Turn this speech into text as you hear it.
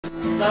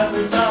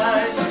lifeless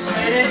eyes look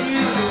straight at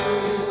you.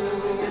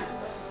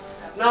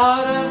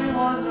 Not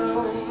everyone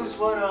knows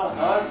what a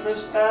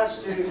heartless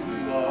bastard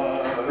you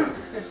are,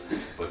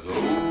 but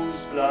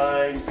those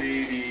blind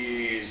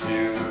babies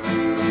do.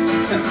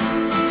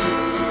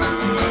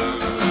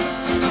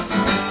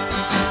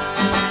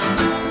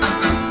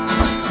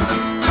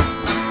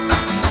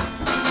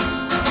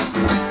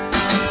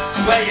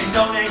 Well, you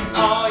donate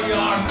all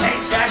your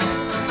paychecks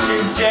to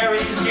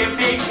Jerry's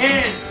Gifted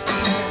Kids,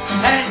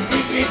 and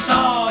he keeps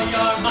all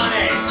your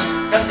money,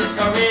 cause his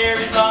career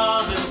is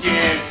on the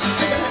skids.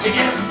 You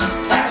give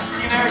cash to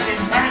the American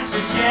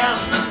Cancer Scale,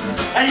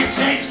 and you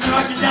change the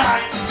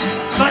merchandise,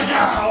 but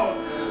no,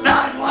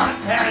 not one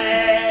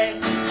penny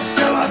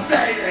to a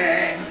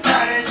baby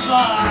that is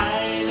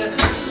blind.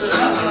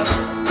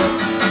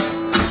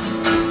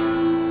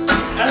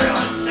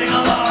 Everyone sing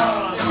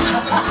along.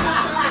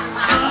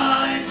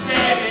 Blind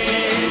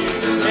babies,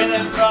 hear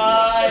them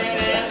crying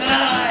in the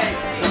night.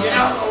 You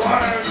know the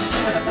words.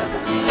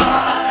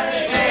 Blind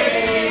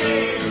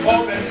babies,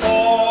 hoping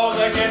for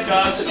the gift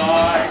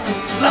outside.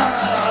 La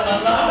la la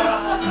la.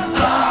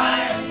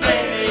 Blind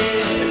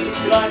babies,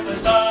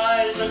 lifeless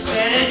eyes look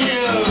straight at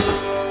you.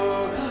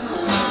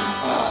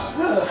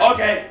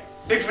 Okay,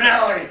 big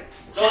finale.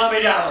 Don't let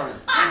me down.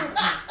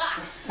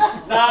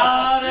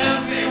 Not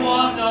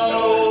everyone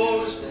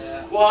knows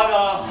what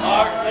a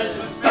heartless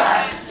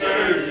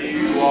bastard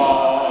you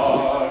are.